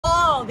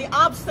the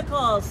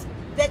obstacles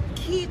that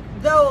keep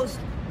those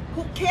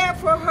who care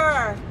for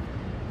her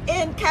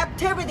in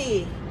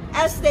captivity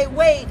as they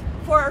wait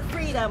for her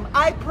freedom.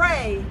 I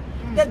pray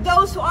that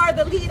those who are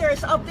the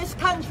leaders of this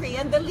country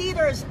and the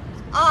leaders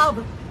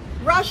of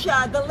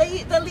Russia, the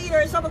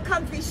leaders of a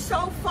country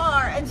so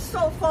far and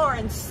so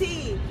foreign,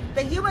 see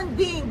the human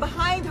being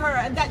behind her,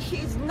 and that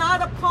she's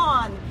not a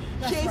pawn.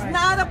 She's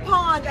not a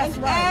pawn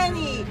in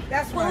any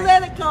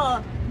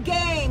political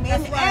game,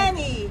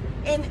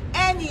 in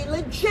any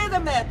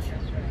legitimate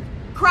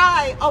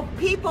cry of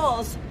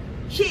people's.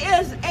 She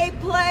is a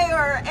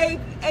player,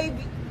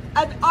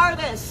 an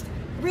artist.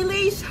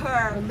 Release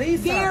her.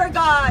 Dear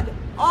God,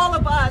 all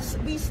of us,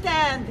 we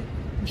stand,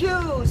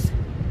 Jews,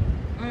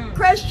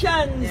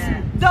 Christians,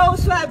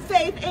 those who have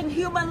faith in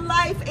human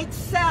life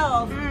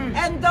itself,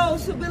 and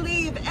those who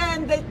believe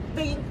in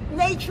the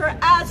nature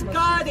as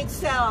God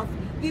itself.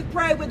 We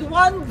pray with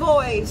one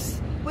voice.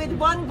 With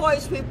one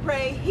voice we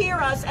pray, hear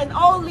us, and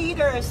all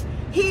leaders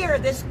hear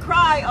this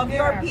cry of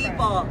your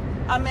people.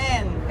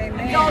 Amen. Amen.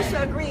 And those who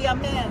agree,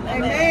 amen.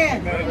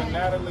 Amen. Amen.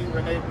 Natalie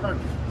Renee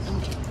Perkins.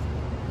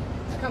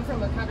 I come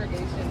from a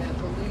congregation that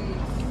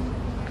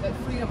believes that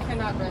freedom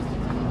cannot rest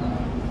in people.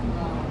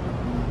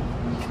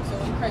 So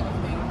we pray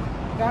with me.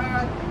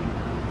 God,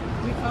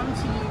 we come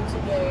to you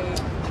today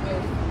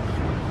with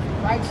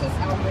righteous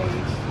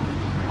outrage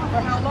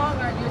for how long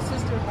our dear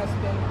sister has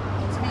been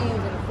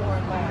detained in a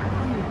foreign land.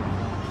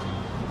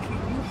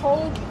 You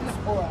hold this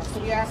aura, so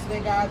we ask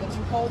today, God, that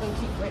you hold and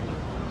keep Brittany.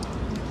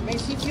 May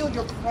she feel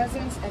your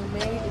presence, and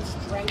may it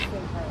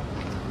strengthen her.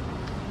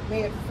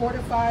 May it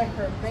fortify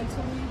her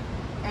mentally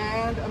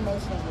and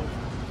emotionally.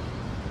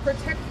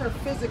 Protect her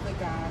physically,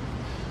 God,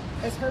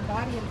 as her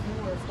body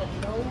endures what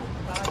no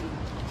body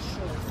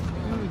should.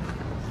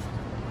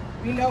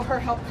 We know her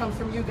help comes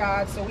from you,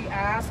 God, so we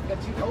ask that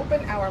you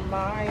open our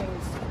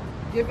minds.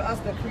 Give us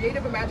the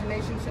creative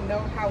imagination to know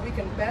how we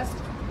can best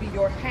be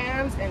your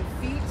hands and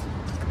feet,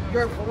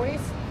 your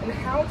voice, and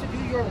how to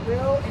do your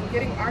will in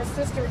getting our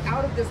sister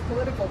out of this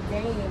political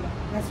game.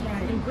 That's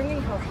right. And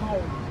bringing her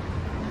home.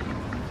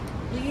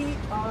 We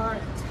are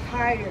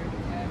tired,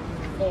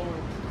 Lord.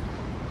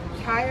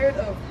 Tired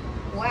of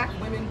Black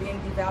women being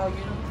devalued.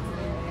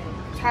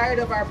 Tired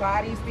of our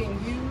bodies being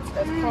used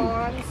as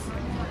pawns.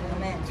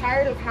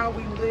 Tired of how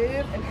we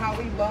live and how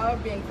we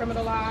love being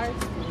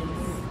criminalized.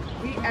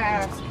 We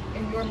ask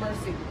in your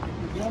mercy,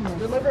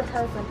 deliver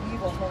her from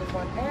evil, Holy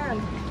One,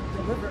 and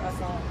deliver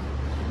us all.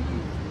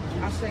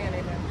 I say an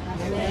amen.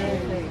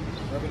 Amen.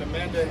 Reverend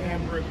Amanda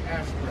Hambrick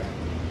Ashcraft.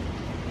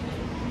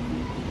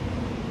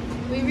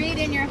 We read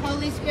in your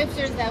holy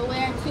scriptures that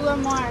where two or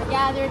more are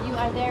gathered, you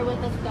are there with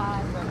us,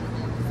 God.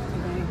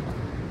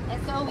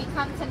 And so we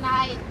come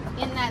tonight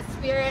in that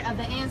spirit of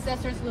the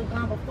ancestors who have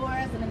gone before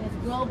us, and in this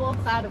global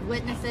cloud of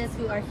witnesses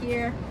who are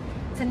here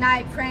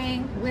tonight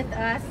praying with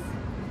us.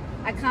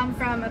 I come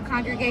from a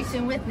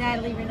congregation with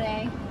Natalie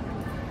Renee.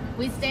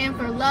 We stand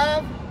for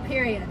love,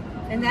 period.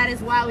 And that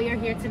is why we are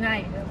here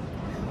tonight.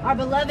 Our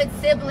beloved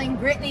sibling,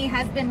 Brittany,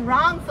 has been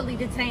wrongfully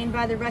detained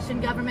by the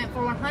Russian government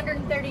for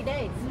 130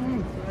 days.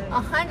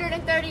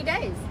 130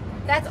 days.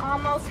 That's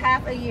almost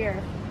half a year.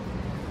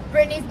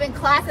 Brittany's been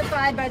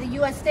classified by the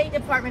U.S. State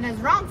Department as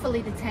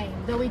wrongfully detained.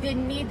 Though we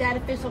didn't need that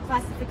official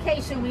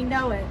classification, we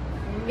know it.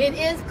 It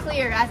is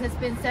clear, as has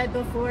been said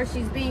before,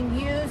 she's being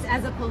used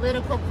as a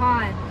political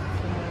pawn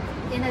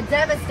in a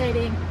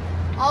devastating,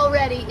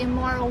 already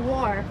immoral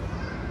war.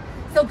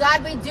 So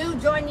God, we do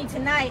join you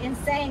tonight in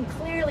saying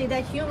clearly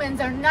that humans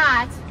are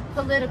not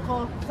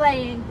political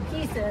playing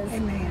pieces.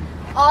 Amen.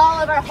 All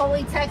of our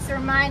holy texts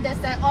remind us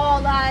that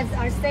all lives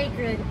are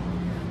sacred.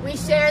 We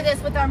share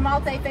this with our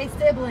multi-faith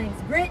siblings.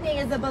 Brittany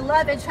is a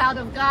beloved child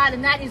of God,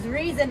 and that is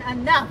reason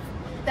enough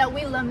that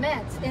we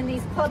lament in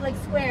these public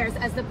squares,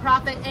 as the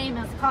prophet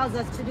Amos calls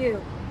us to do,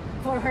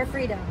 for her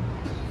freedom.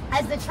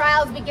 As the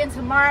trials begin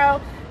tomorrow,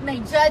 may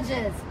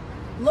judges,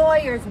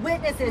 lawyers,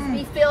 witnesses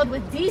be filled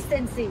with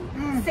decency,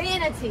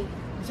 sanity,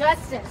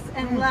 justice,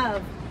 and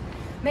love.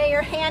 May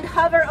your hand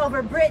hover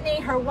over Brittany,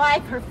 her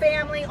wife, her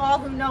family, all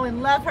who know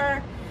and love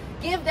her.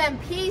 Give them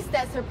peace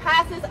that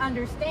surpasses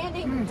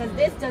understanding, because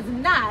this does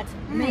not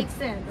make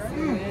sense.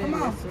 Come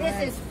on.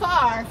 This is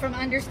far from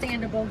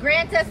understandable.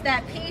 Grant us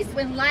that peace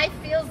when life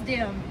feels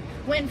dim,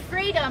 when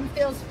freedom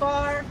feels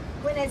far,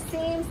 when it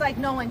seems like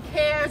no one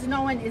cares,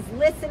 no one is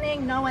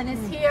listening, no one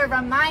is here.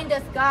 Remind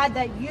us, God,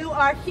 that you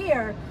are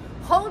here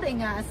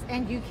holding us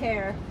and you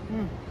care.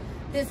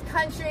 This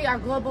country, our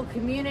global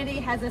community,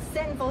 has a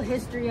sinful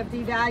history of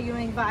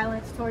devaluing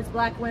violence towards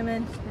Black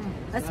women,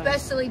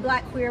 especially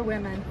Black queer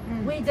women.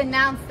 We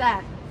denounce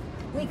that.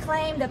 We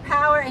claim the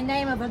power and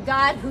name of a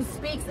God who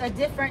speaks a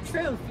different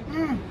truth.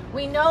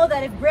 We know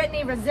that if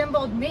Brittany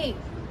resembled me,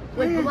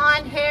 with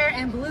blonde hair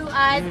and blue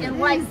eyes and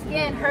white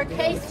skin, her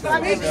case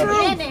from the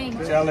beginning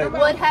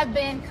would have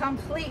been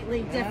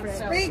completely different.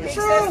 Speak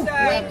true.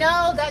 We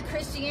know that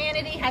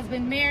Christianity has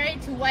been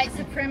married to white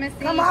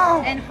supremacy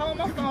and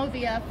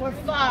homophobia for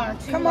far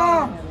too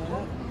long.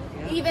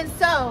 Even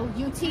so,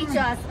 you teach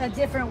us a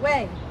different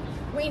way.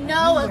 We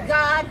know a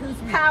God whose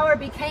power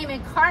became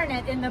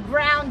incarnate in the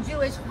brown,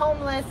 Jewish,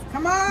 homeless,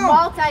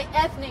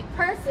 multi-ethnic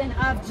person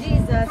of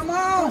Jesus,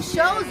 who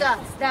shows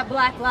us that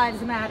Black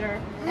Lives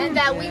Matter and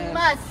that we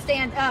must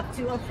stand up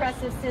to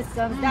oppressive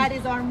systems. That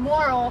is our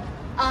moral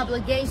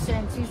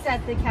obligation, to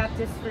set the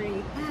captives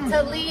free,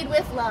 to lead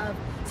with love,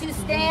 to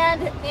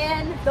stand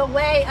in the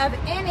way of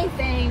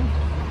anything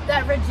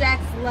that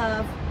rejects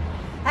love.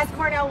 As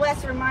Cornel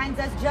West reminds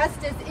us,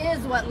 justice is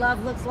what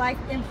love looks like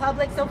in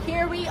public. So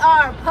here we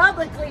are,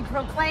 publicly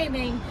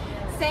proclaiming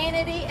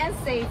sanity and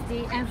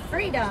safety and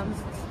freedom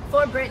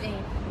for Brittany,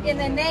 in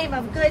the name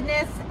of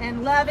goodness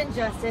and love and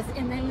justice,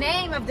 in the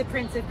name of the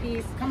Prince of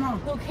Peace,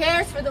 who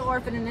cares for the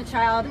orphan and the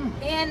child,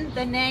 in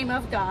the name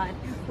of God.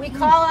 We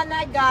call on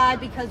that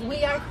God because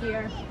we are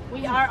here.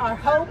 We are our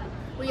hope,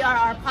 we are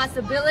our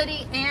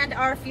possibility and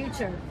our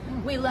future.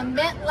 We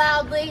lament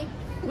loudly,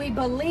 we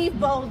believe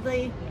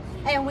boldly,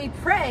 and we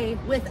pray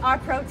with our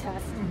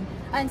protest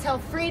until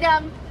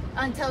freedom,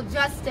 until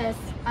justice,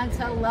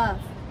 until love.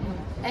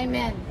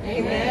 Amen.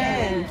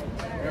 Amen.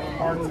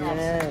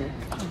 Amen.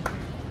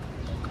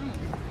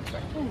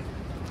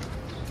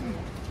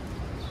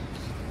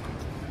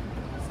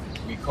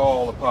 We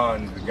call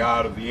upon the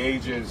God of the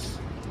ages,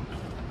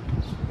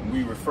 whom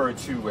we refer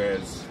to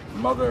as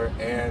Mother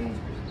and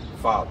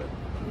Father.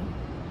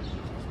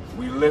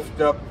 We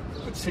lift up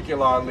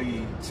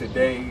particularly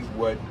today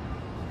what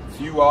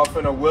few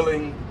often are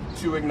willing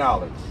to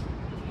acknowledge,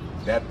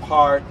 that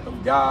part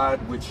of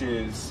God which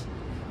is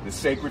the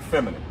sacred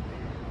feminine.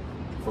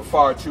 For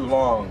far too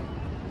long,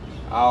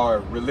 our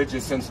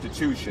religious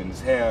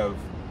institutions have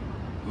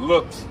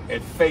looked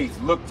at faith,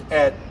 looked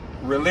at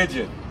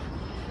religion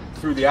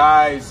through the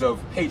eyes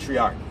of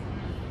patriarchy.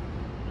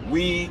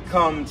 We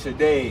come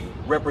today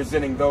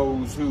representing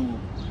those who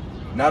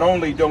not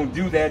only don't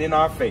do that in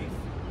our faith,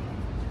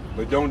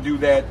 but don't do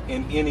that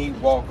in any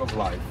walk of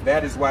life.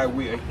 That is why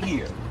we are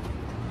here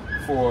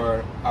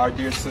for our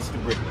dear sister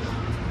Brittany.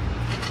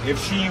 If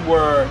she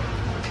were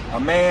a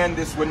man,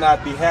 this would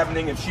not be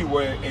happening. If she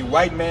were a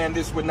white man,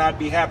 this would not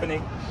be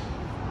happening.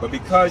 But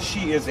because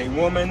she is a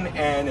woman,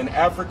 and an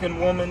African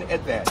woman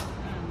at that,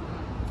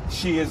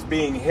 she is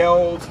being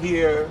held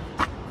here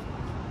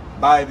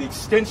by the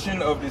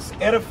extension of this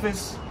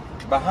edifice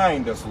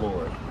behind us,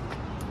 Lord.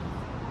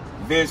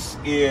 This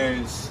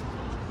is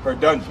her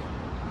dungeon.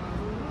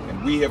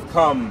 And we have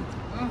come,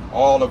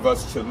 all of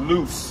us, to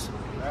loose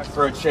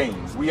her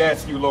chains. We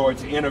ask you, Lord,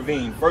 to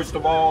intervene. First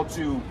of all,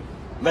 to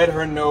let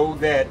her know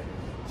that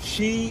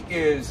she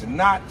is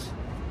not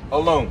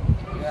alone.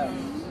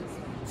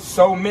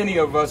 So many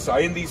of us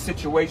are in these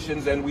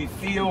situations and we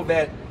feel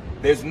that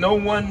there's no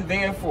one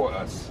there for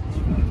us.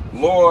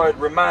 Lord,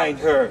 remind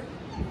her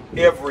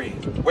every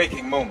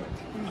waking moment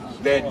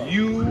that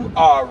you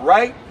are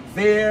right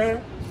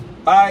there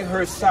by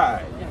her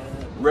side.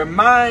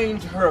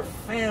 Remind her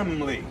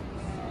family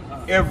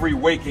every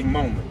waking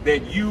moment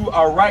that you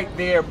are right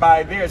there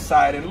by their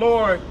side. And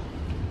Lord,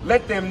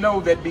 let them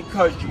know that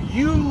because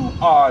you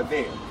are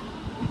there,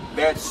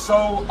 that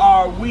so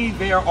are we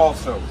there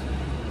also,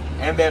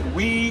 and that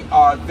we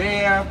are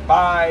there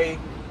by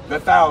the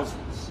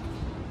thousands.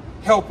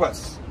 Help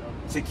us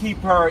to keep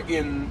her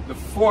in the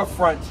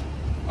forefront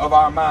of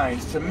our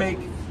minds, to make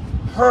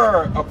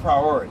her a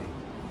priority.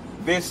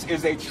 This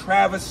is a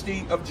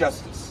travesty of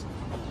justice.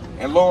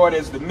 And Lord,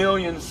 as the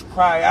millions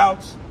cry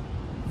out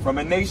from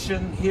a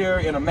nation here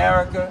in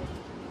America,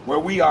 where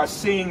we are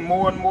seeing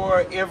more and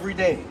more every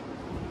day,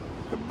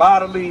 the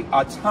bodily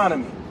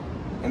autonomy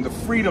and the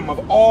freedom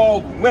of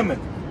all women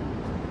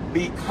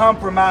be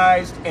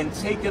compromised and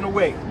taken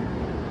away.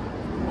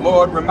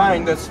 Lord,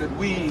 remind us that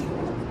we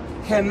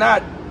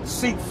cannot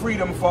seek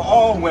freedom for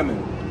all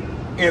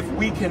women if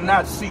we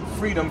cannot seek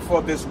freedom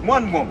for this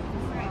one woman,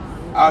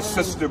 our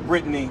sister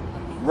Brittany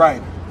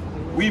Ryder.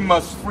 We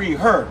must free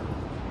her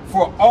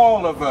for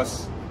all of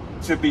us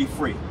to be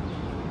free.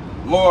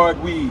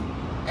 Lord, we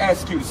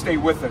ask you to stay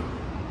with her.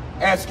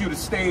 Ask you to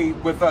stay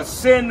with us.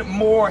 Send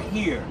more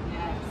here.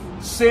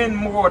 Send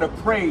more to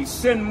pray.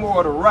 Send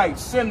more to write.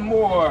 Send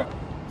more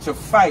to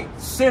fight.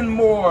 Send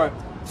more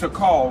to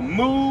call.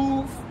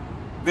 Move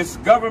this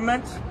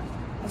government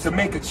to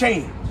make a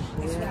change,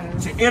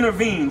 to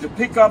intervene, to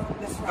pick up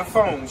the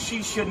phone.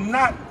 She should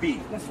not be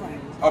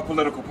a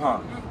political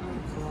pawn.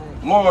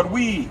 Lord,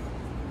 we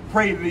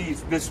pray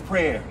this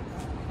prayer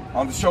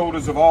on the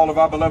shoulders of all of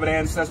our beloved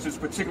ancestors,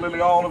 particularly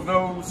all of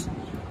those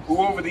who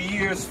over the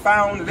years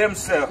found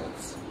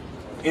themselves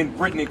in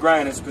Brittany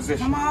Griner's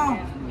position,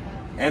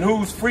 and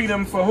whose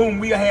freedom for whom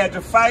we had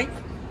to fight,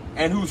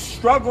 and whose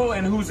struggle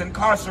and whose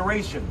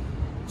incarceration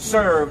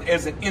served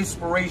as an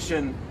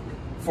inspiration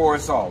for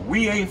us all.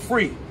 We ain't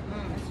free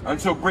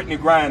until Brittany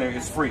Griner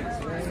is free.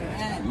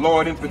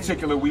 Lord, in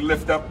particular, we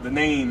lift up the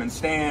name and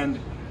stand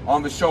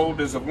on the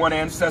shoulders of one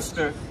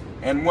ancestor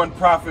and one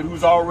prophet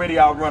who's already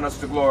outrun us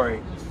to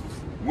glory,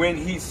 when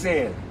he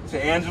said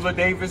to Angela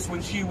Davis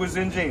when she was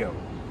in jail,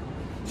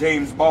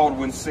 James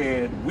Baldwin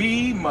said,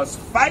 "We must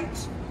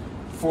fight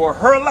for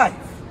her life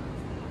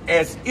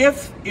as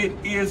if it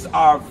is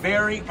our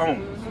very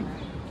own."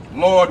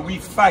 Lord, we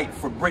fight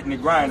for Brittany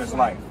Griner's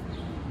life.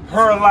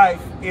 Her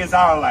life is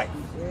our life.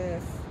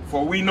 Yes.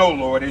 For we know,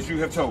 Lord, as you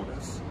have told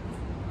us,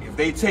 if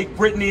they take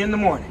Brittany in the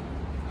morning,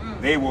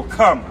 they will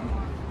come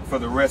for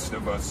the rest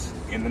of us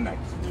in the night.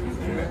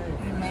 Amen.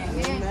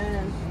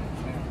 Amen.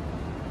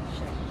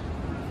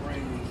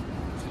 Pray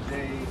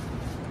today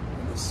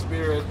in the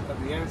spirit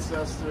of the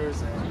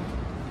ancestors, and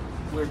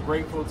we're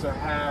grateful to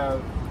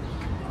have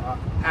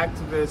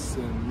activist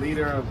and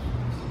leader of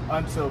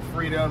Until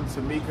Freedom,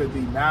 Tamika D.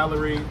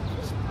 Mallory,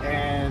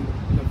 and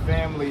the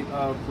family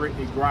of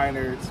Brittany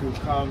Griner to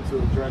come to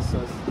address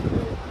us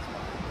today.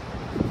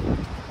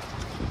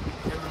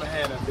 Give them a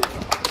hand up there.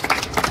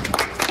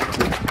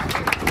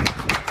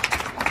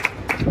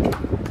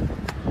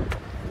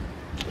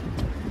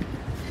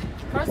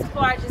 First of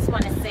all, I just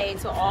want to say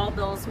to all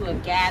those who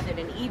have gathered,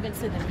 and even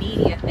to the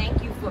media,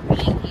 thank you for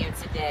being here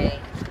today.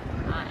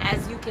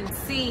 As you can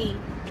see,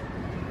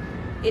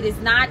 it is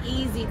not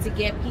easy to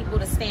get people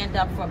to stand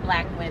up for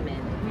black women,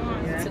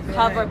 to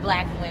cover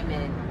black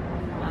women,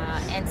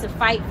 and to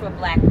fight for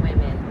black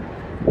women.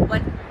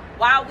 But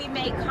while we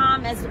may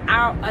come as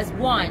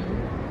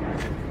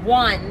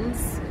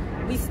ones,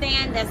 we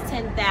stand as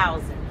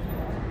 10,000.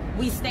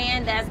 We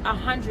stand as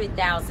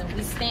 100,000.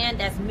 We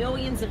stand as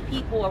millions of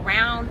people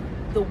around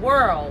the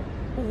world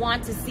who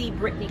want to see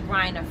Brittany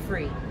Griner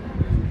free.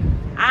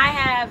 I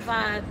have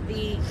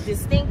the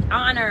distinct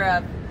honor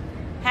of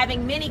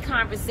having many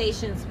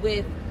conversations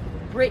with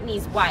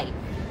Brittany's wife,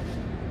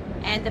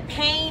 and the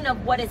pain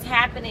of what is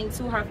happening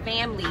to her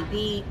family,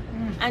 the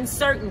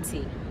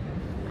uncertainty,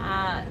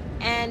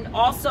 and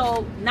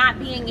also not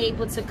being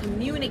able to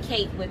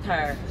communicate with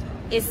her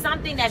is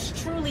something that's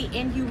truly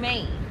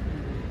inhumane.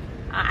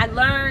 I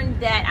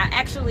learned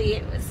that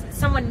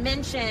someone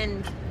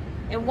mentioned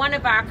in one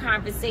of our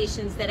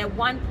conversations that at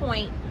one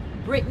point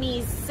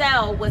Brittany's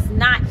cell was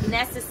not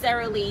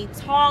necessarily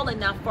tall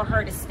enough for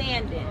her to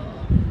stand in.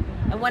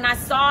 And when I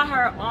saw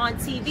her on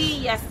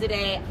TV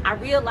yesterday, I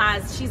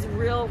realized she's a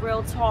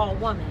real tall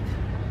woman.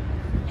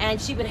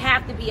 And she would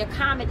have to be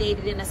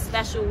accommodated in a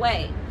special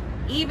way.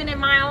 Even in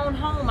my own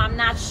home, I'm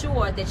not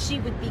sure that she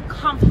would be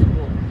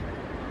comfortable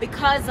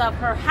because of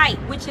her height,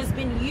 which has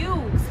been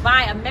used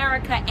by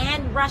America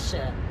and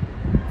Russia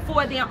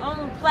for their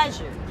own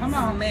pleasure. Come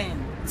on,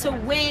 man. To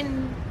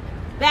win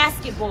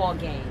basketball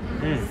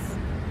games.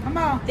 Come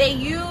on. They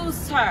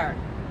used her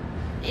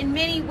in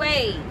many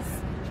ways,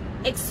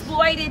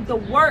 exploited the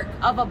work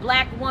of a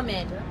black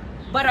woman,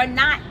 but are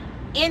not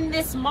in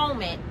this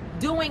moment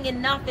doing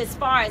enough as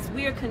far as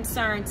we're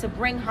concerned to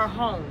bring her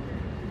home.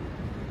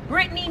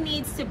 Brittany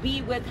needs to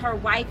be with her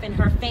wife and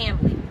her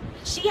family.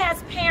 She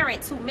has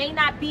parents who may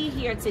not be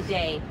here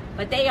today,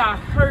 but they are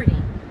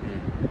hurting.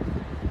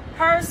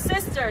 Her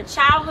sister,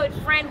 childhood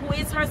friend who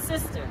is her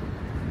sister,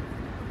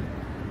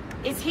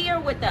 is here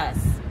with us.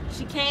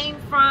 She came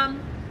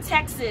from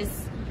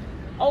Texas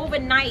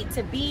overnight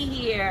to be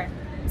here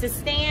to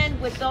stand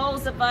with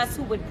those of us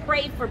who would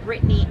pray for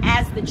Brittany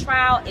as the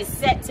trial is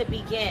set to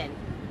begin.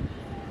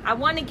 I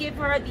want to give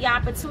her the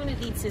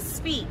opportunity to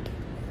speak,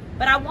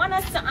 but I want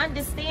us to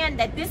understand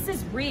that this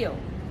is real.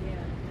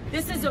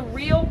 This is a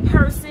real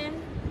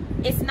person.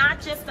 It's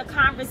not just a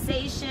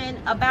conversation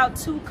about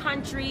two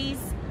countries,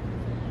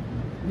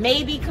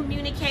 maybe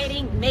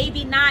communicating,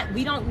 maybe not.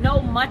 We don't know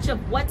much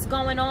of what's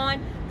going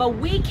on, but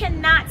we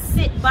cannot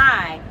sit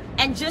by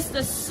and just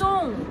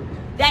assume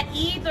that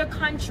either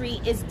country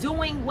is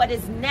doing what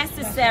is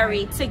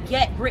necessary to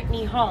get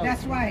Brittany home.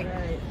 That's right.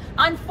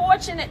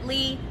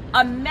 Unfortunately,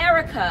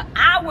 America,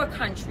 our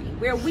country,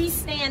 where we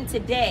stand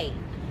today,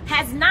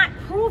 has not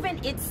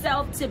proven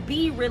itself to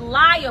be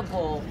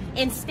reliable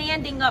in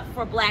standing up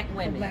for black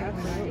women.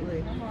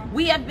 Absolutely.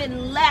 We have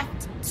been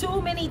left too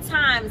many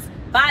times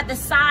by the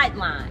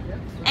sideline.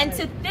 And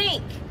to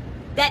think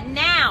that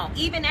now,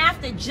 even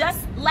after just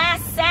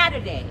last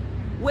Saturday,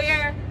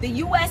 where the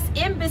U.S.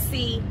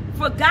 Embassy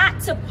forgot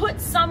to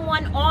put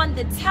someone on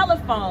the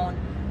telephone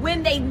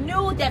when they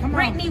knew that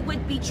Brittany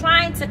would be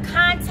trying to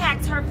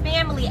contact her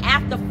family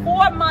after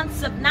 4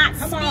 months of not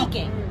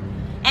speaking.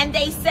 And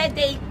they said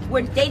they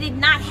did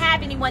not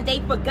have anyone. They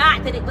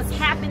forgot that it was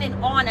happening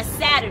on a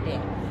Saturday.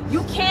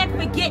 You can't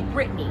forget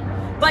Brittany.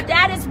 But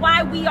that is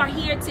why we are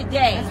here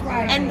today.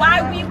 And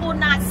why we will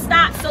not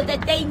stop, so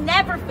that they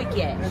never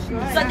forget.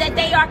 So that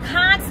they are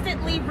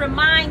constantly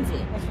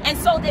reminded. And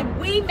so that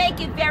we make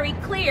it very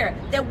clear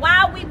that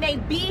while we may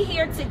be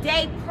here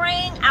today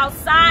praying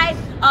outside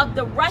of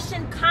the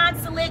Russian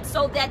consulate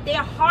so that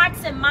their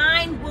hearts and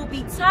minds will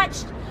be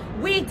touched,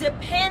 we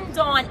depend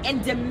on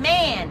and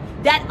demand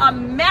that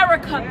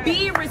America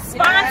be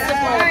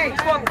responsible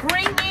for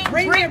bringing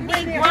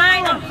Brittany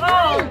Griner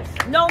home,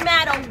 no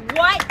matter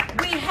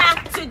what we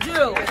have to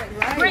do.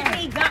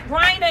 Brittany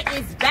Griner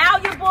is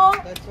valuable.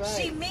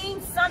 She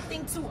means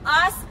something to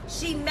us.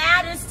 She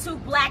matters to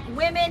black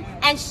women,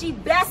 and she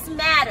best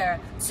matters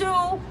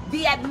to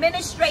the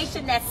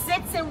administration that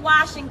sits in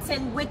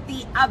Washington with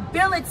the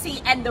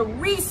ability and the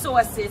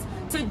resources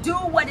to do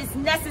what is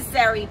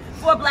necessary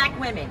for black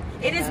women.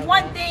 It is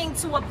one thing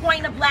to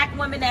appoint a black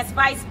woman as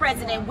vice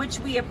president, which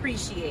we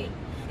appreciate.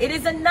 It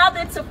is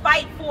another to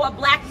fight for a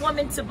black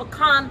woman to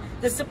become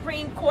the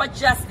Supreme Court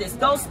justice.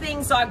 Those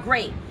things are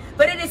great.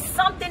 But it is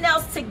something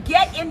else to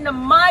get in the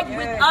mud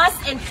with us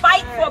and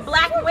fight for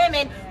black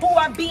women who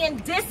are being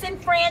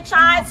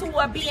disenfranchised, who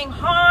are being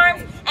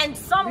harmed, and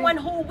someone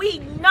who we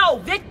know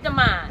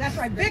victimized. That's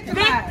right,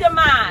 Victimized,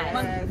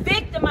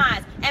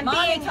 and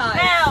being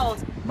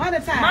held.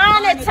 Monetized.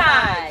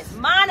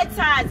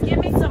 Give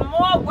me some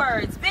more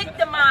words.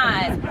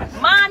 Victimized,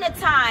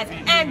 monetized,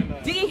 and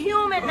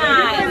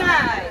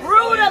dehumanized,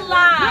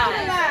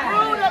 brutalized,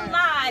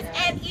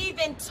 and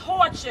even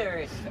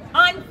tortured.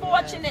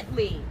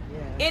 Unfortunately,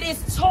 it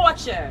is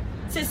torture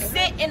to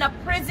sit in a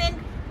prison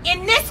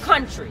in this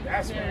country,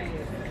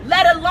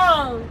 let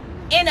alone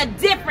in a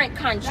different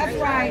country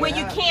where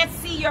you can't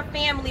see your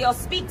family or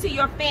speak to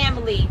your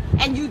family,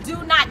 and you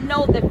do not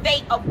know the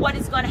fate of what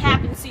is going to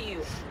happen to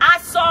you. I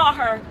saw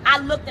her. I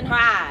looked in her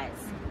eyes.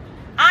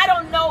 I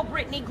don't know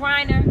Brittany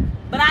Griner,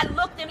 but I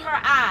looked in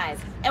her eyes,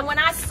 and when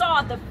I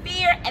saw the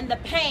fear and the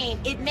pain,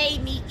 it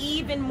made me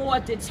even more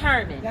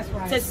determined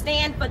to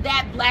stand for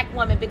that black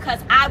woman,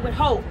 because I would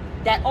hope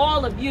that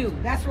all of you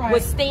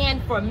would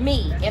stand for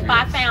me if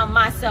I found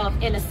myself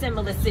in a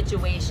similar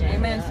situation.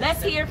 Amen.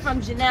 Let's hear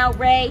from Janelle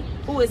Ray,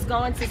 who is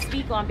going to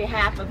speak on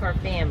behalf of her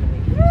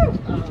family.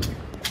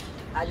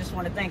 I just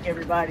want to thank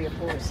everybody, of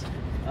course,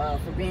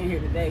 for being here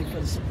today,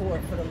 for the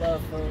support, for the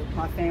love for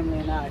my family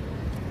and I.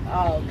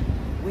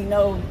 We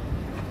know,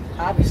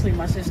 obviously,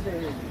 my sister,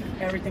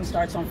 everything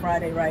starts on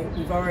Friday, right?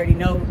 We've already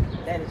know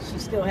that she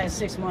still has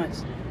 6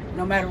 months,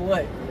 no matter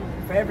what.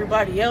 For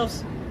everybody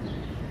else,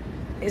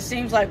 it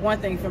seems like one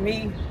thing. For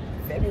me,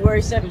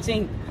 February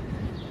 17th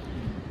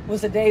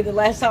was the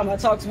last time I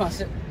talked to my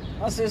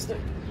sister.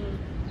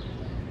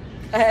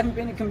 I haven't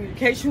been in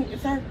communication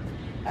with her.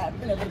 I haven't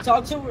been able to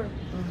talk to her.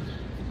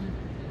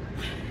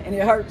 And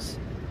it hurts,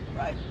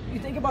 right? You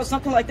think about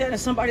something like that and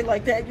somebody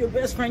like that, your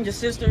best friend, your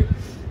sister.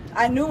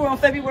 I knew her on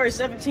February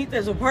 17th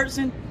as a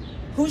person.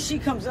 Who she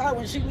comes out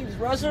when she leaves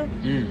Russia,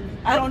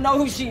 I don't know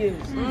who she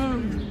is.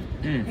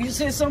 You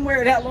sit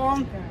somewhere that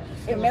long,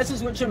 it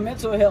messes with your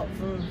mental health,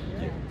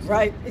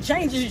 right? It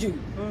changes you.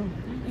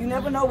 You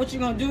never know what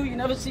you're gonna do. You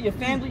never see your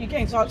family. You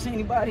can't talk to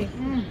anybody.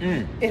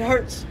 It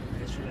hurts.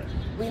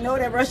 We know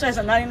that Russia has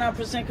a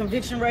 99%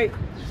 conviction rate.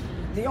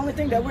 The only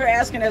thing that we're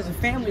asking as a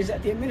family is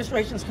that the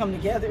administrations come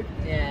together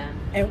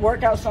and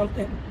work out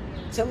something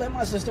to let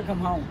my sister come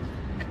home.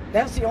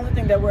 That's the only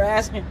thing that we're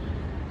asking,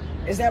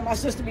 is that my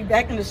sister be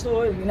back in the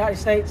soil of the United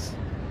States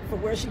for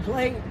where she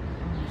played.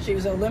 She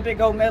was an Olympic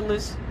gold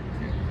medalist.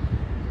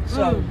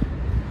 So,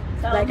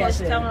 like I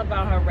said, tell them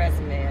about her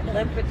resume.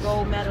 Olympic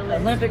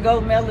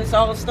gold medalist,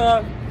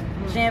 All-Star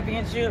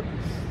championship.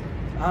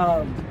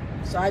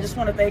 So I just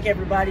want to thank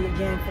everybody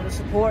again for the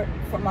support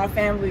from my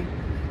family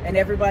and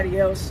everybody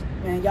else.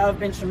 Man, y'all have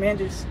been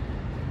tremendous.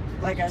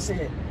 Like I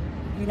said,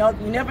 you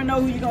never know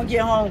who you're gonna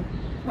get home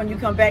when you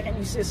come back and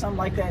you see something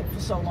like that for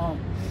so long.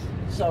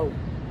 So,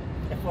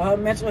 for her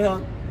mental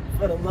health,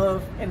 for the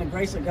love and the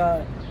grace of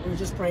God, we're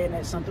just praying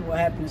that something will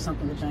happen and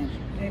something will change.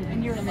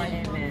 And you're a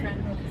lifelong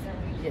friend, is that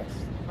right? Yes.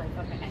 Right,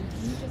 okay. And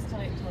can you just tell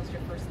us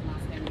your first and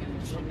last name again? We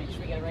just want to make sure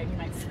we get it right. You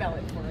might spell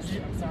it for us.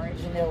 I'm sorry.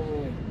 Janelle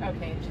Roy.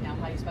 Okay, Janelle,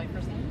 how do you spell your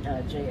first name?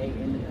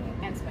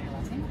 J-A-N-E-L. And spell your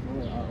last name?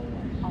 Roy,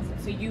 R-O-Y. Awesome.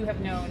 So you have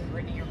known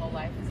Brittany your whole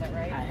life, is that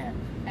right? I have.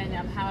 And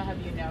how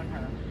have you known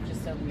her?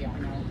 Just so we all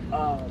know.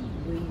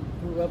 We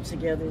grew up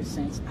together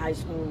since high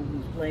school. We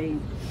played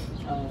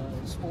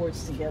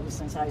sports together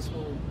since high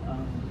school.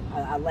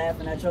 I laugh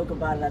and I joke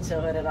about it. I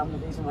tell her that I'm the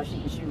reason why she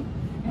can shoot.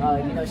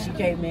 She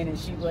came in and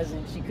she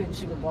couldn't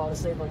shoot a ball to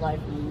save her life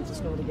when we went to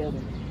school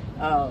together.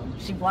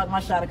 She blocked my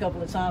shot a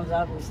couple of times.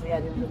 Obviously, I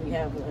didn't really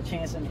have a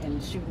chance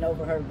in shooting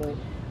over her, but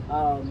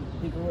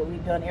we grew up.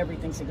 We've done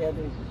everything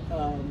together.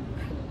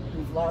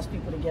 We've lost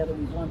people together.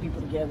 We've won people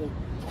together.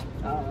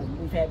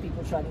 We've had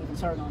people try to even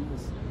turn on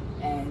us.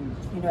 And,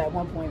 at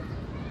one point,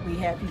 we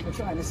had people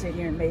trying to sit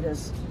here and made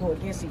us go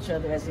against each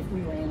other as if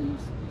we were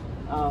enemies.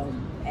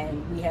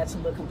 And we had to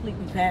look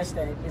completely past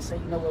that and say,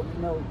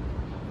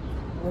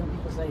 what do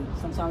people say?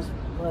 Sometimes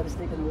blood is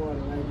thick in the water,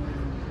 right?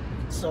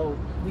 So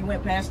we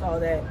went past all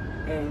that,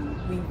 and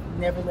we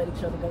never let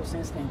each other go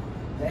since then.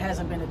 There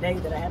hasn't been a day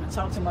that I haven't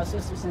talked to my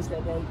sister since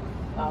that day.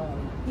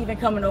 Even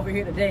coming over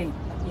here today,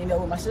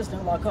 when my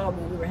sister-in-law called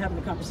me, we were having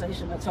a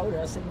conversation. I told her,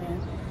 I said, man,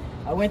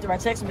 I went through our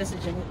text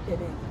message, and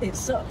it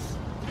sucks.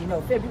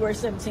 February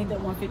 17th at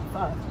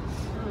 1:55.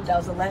 That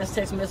was the last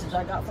text message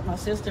I got from my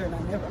sister, and I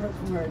never heard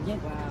from her again.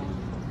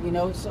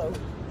 Wow. So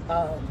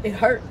it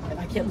hurt, and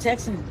I kept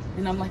texting,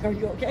 and I'm like, are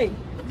you okay?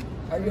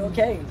 Are you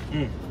okay?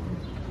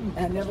 And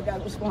I never got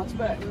a response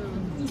back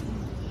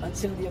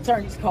until the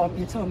attorneys called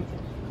me and told me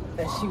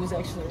that she was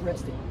actually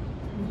arrested.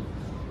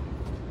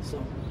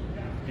 So.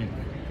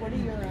 What are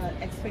your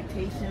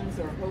expectations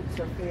or hopes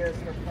or fears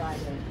for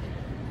Friday?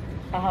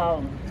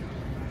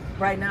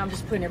 Right now, I'm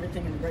just putting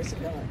everything in the grace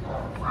of God.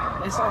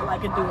 That's all I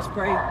can do is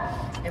pray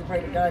and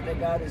pray to God that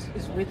God is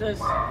with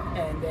us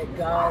and that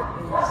God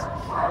is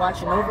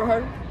watching over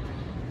her.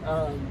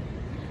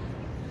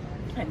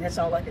 And that's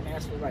all I can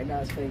ask for right now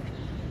is faith.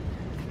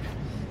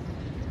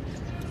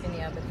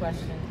 Any other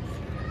questions?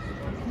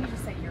 Can you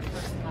just say your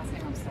first and last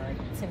name? I'm sorry.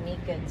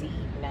 Tamika D.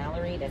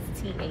 Mallory. That's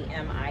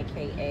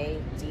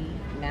Tamika D.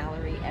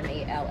 Mallory,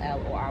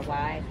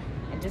 Mallory.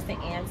 And just to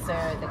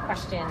answer the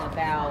question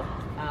about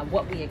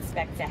what we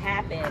expect to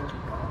happen,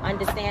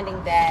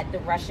 understanding that the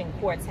Russian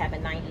courts have a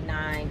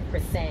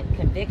 99%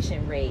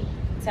 conviction rate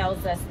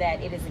tells us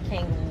that it is a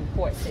kangaroo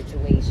court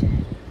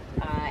situation,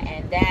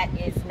 and that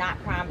is not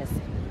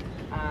promising.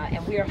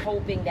 And we are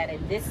hoping that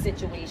in this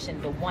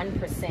situation, the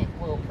 1%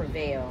 will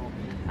prevail,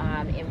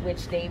 in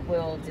which they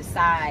will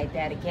decide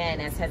that,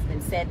 again, as has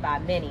been said by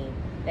many,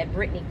 that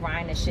Brittany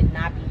Griner should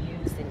not be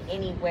used in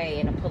any way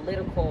in a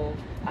political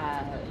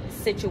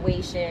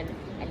situation,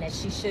 and that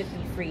she should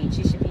be freed.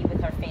 She should be with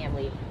her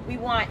family. We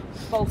want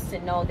folks to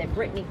know that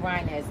Brittany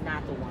Griner is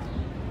not the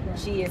one.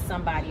 She is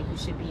somebody who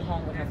should be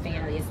home with her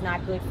family. It's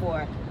not good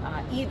for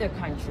either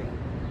country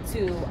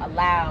to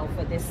allow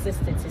for this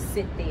sister to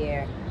sit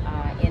there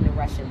in the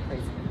Russian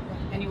prison.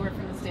 Any word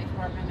from the State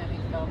Department, any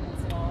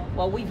developments at all?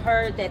 Well, we've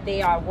heard that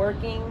they are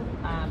working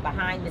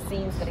behind the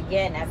scenes, but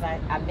again, as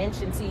I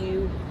mentioned to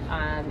you,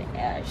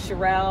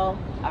 Sherelle,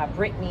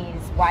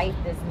 Brittany's wife,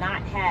 does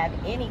not have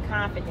any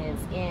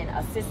confidence in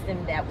a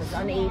system that was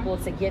unable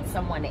to get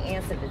someone to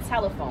answer the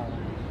telephone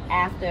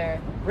after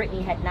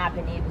Brittany had not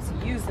been able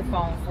to use the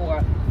phone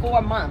for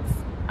 4 months.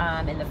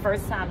 And the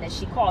first time that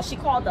she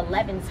called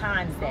 11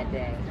 times that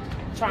day,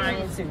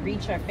 trying to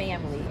reach her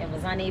family, and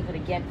was unable to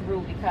get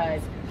through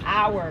because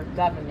our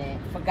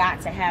government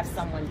forgot to have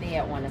someone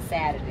there on a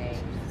Saturday.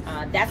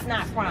 That's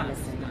not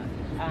promising.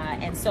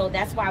 And so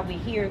that's why we're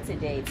here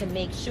today, to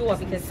make sure,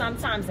 because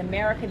sometimes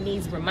America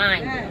needs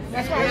reminders.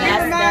 That's why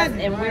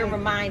and we're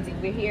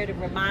reminding. We're here to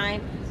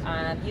remind.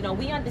 You know,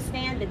 we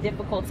understand the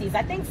difficulties.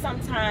 I think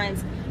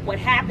sometimes what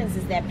happens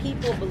is that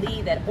people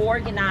believe that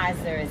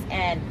organizers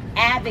and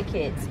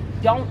advocates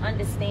don't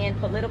understand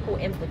political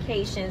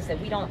implications, that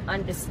we don't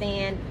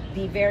understand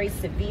the very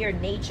severe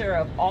nature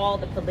of all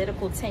the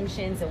political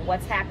tensions and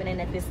what's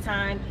happening at this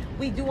time.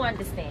 We do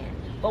understand,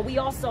 but we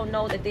also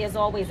know that there's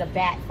always a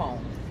bat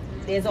phone.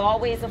 There's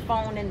always a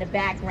phone in the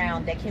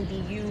background that can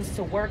be used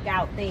to work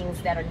out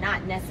things that are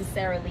not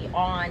necessarily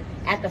on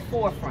at the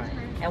forefront.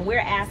 And we're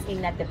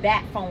asking that the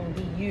bat phone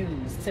be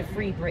used to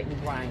free Brittany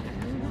Griner.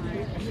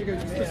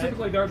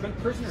 Specifically, there have been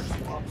prisoner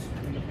swaps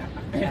in the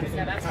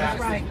past. That's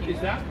right. Is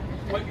that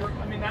what you're,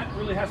 I mean, that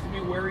really has to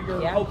be where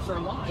your hopes are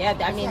lying. Yeah,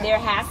 I mean, there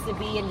has to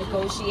be a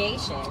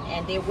negotiation,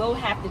 and there will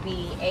have to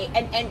be a,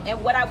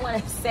 and what I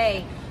want to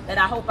say that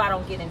I hope I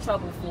don't get in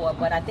trouble for,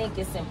 but I think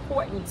it's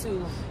important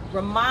to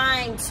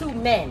remind two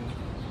men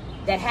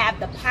that have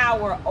the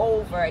power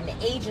over and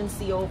the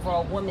agency over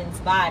a woman's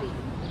body,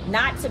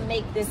 not to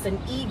make this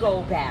an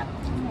ego battle,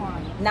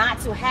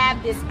 not to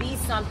have this be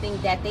something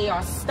that they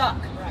are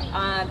stuck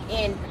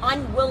in,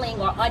 unwilling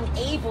or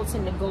unable to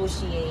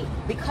negotiate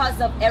because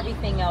of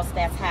everything else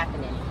that's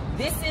happening.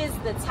 This is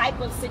the type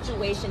of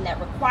situation that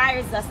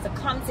requires us to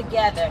come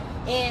together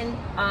in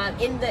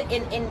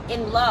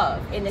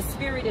love, in the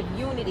spirit of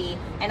unity.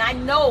 And I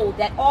know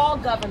that all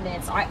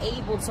governments are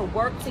able to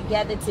work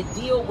together to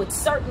deal with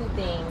certain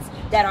things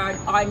that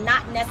are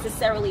not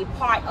necessarily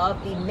part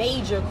of the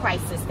major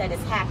crisis that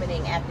is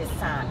happening at this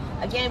time.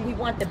 Again, we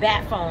want the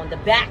bat phone, the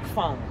back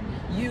phone,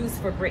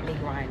 used for Brittany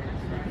Griner.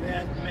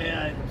 May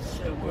I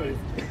say a word?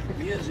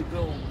 Years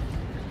ago,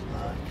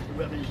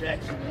 Reverend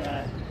Jackson and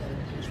I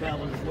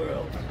traveled the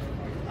world,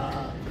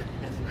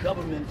 and the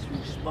governments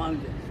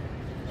responded,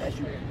 as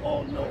you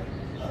all know,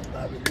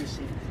 by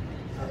releasing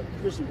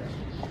prisoners.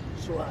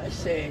 So I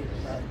say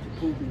to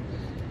Putin,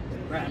 the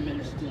Prime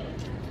Minister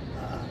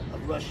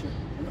of Russia,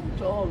 and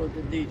to all of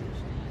the leaders,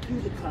 do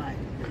the kind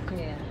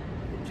thing,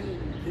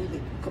 do the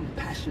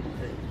compassionate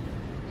thing.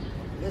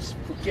 Let's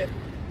forget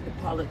the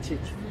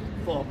politics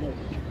for a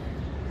moment,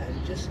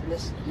 and just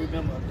let's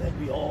remember that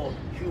we're all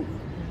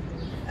human,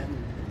 and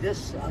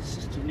this, our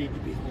sister, need to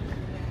be home.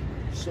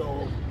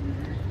 So,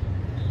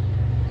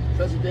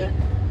 President,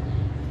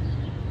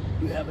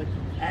 you have an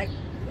act,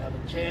 you have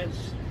a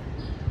chance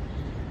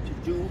to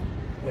do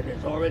what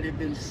has already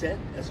been set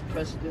as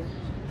precedent,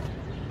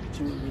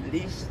 to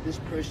release this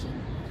person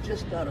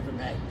just out of an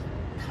act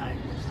of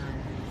kindness.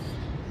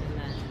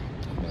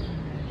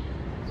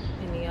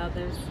 Any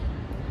others?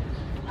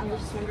 I was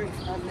just wondering,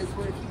 Ms.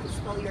 Wood, if you could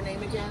spell your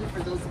name again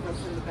for those of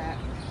us in the back.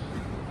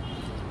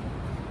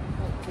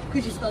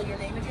 Could you spell your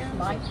name again?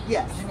 Mike?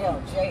 Yes.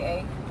 Janelle,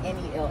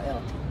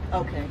 Janell.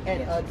 Okay.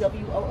 And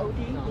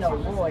W-O-O-D? No,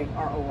 Roy,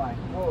 R-O-Y.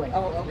 Roy.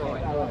 Oh, okay.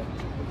 Roy. Roy.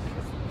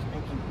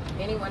 Thank you.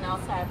 Anyone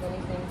else have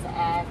anything to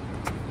add?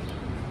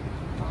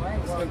 All right.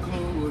 Let's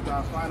conclude with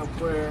our final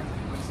prayer.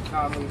 Mr.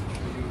 Conley, will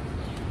you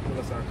give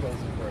us our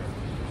closing prayer?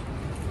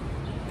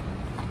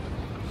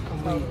 Tell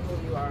them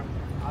who you are.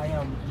 I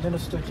am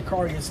Minister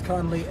Jacarius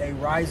Conley, a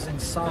rising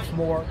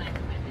sophomore,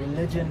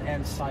 religion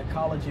and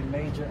psychology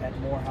major at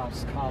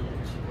Morehouse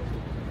College.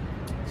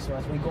 So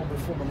as we go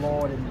before the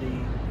Lord in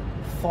the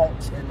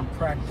thought and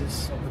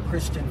practice of the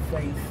Christian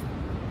faith,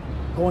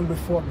 going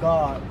before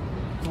God,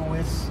 who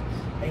is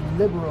a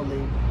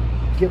liberally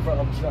giver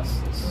of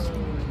justice,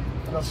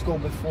 Let's go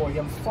before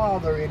him.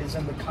 Father, it is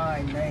in the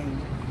kind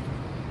name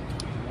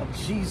of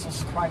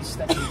Jesus Christ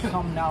that we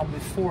come now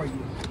before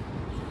you.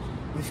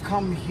 We've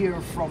come here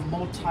from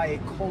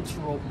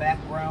multicultural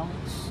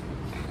backgrounds.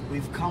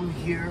 We've come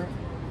here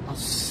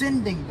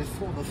ascending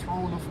before the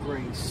throne of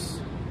grace,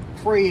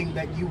 praying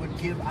that you would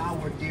give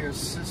our dear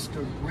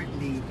sister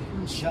Brittany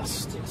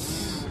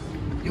justice.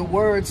 Your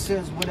word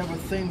says whatever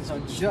things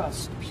are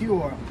just,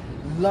 pure,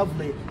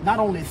 lovely, not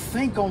only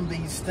think on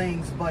these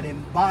things, but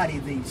embody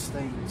these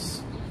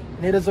things.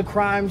 And it is a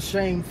crime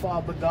shame,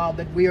 Father God,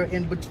 that we are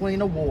in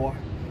between a war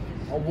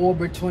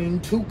between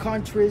two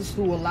countries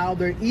who allow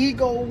their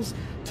egos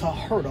to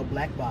hurt a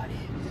black body.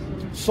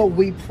 So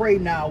we pray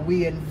now,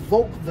 we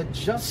invoke the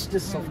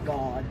justice of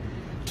God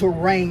to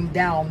rain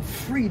down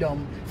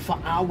freedom for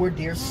our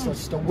dear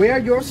sister. Where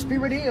your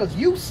spirit is,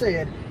 you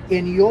said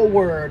in your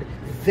word,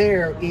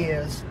 there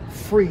is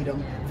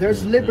freedom.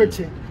 There's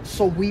liberty.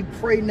 So we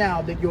pray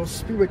now that your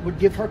spirit would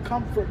give her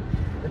comfort,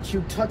 that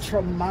you touch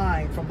her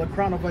mind from the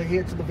crown of her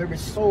head to the very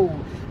sole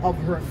of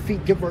her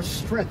feet. Give her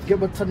strength, give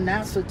her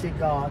tenacity,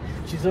 God.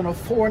 She's in a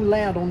foreign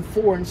land on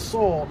foreign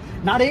soil,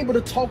 not able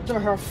to talk to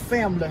her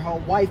family, her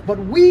wife, but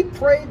we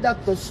pray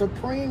that the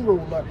supreme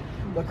ruler,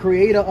 the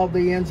creator of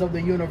the ends of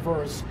the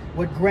universe,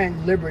 would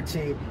grant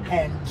liberty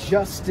and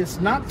justice,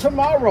 not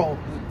tomorrow,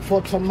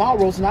 for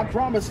tomorrow's not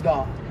promised,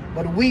 God,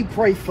 but we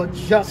pray for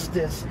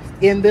justice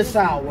in this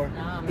hour,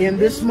 in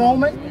this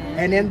moment,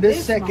 and in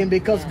this second,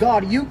 because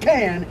God, you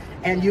can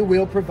and you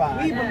will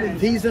provide.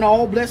 These and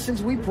all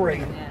blessings we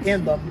pray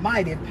in the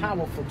mighty,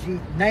 powerful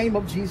name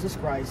of Jesus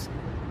Christ.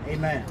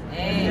 Amen.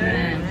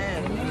 Amen.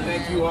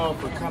 Thank you all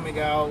for coming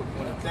out. I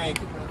want to thank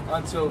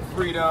Until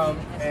Freedom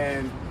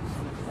and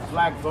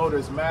Black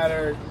Voters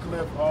Matter,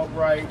 Cliff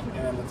Albright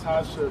and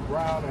Latasha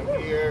Brown are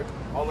here,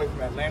 all the way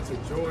from Atlanta,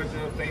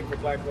 Georgia. Faith for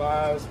Black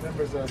Lives,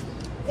 members of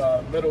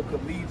Middle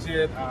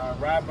Collegiate, our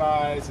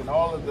rabbis, and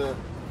all of the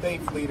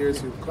faith leaders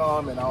who've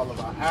come, and all of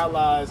our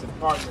allies and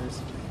partners.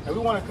 And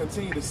we want to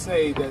continue to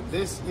say that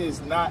this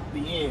is not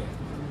the end.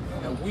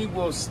 And we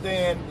will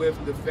stand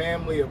with the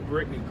family of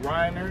Brittany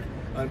Griner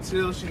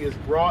until she is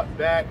brought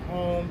back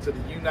home to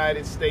the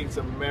United States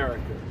of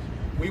America.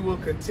 We will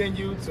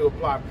continue to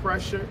apply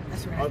pressure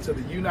onto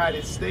the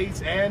United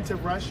States and to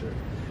Russia.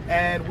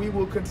 And we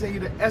will continue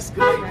to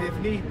escalate if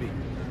need be,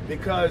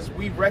 because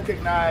we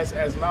recognize,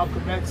 as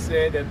Malcolm X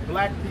said, that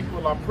black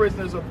people are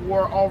prisoners of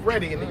war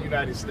already in the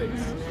United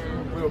States.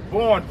 We were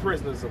born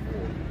prisoners of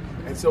war.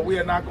 And so we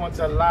are not going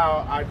to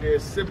allow our dear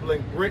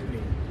sibling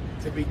Brittany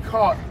to be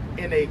caught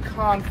in a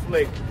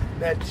conflict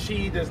that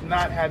she does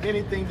not have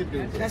anything to do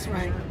with. That's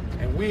right.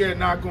 And we are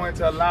not going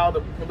to allow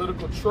the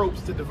political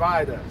tropes to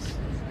divide us.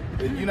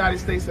 The United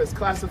States has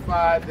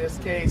classified this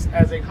case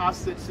as a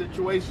hostage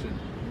situation,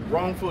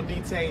 wrongful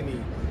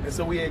detainee. And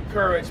so we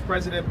encourage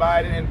President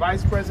Biden and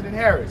Vice President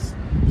Harris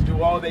to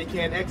do all they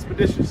can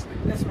expeditiously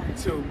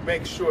to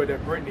make sure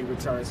that Brittany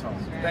returns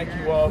home. Thank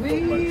you all so much.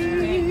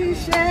 We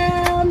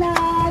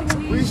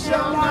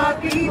shall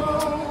not be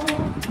moved.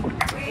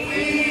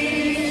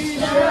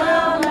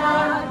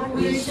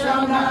 We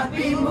shall not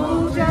be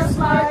moved, just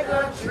like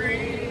a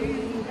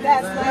tree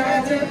that's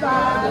planted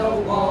by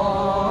the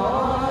wall.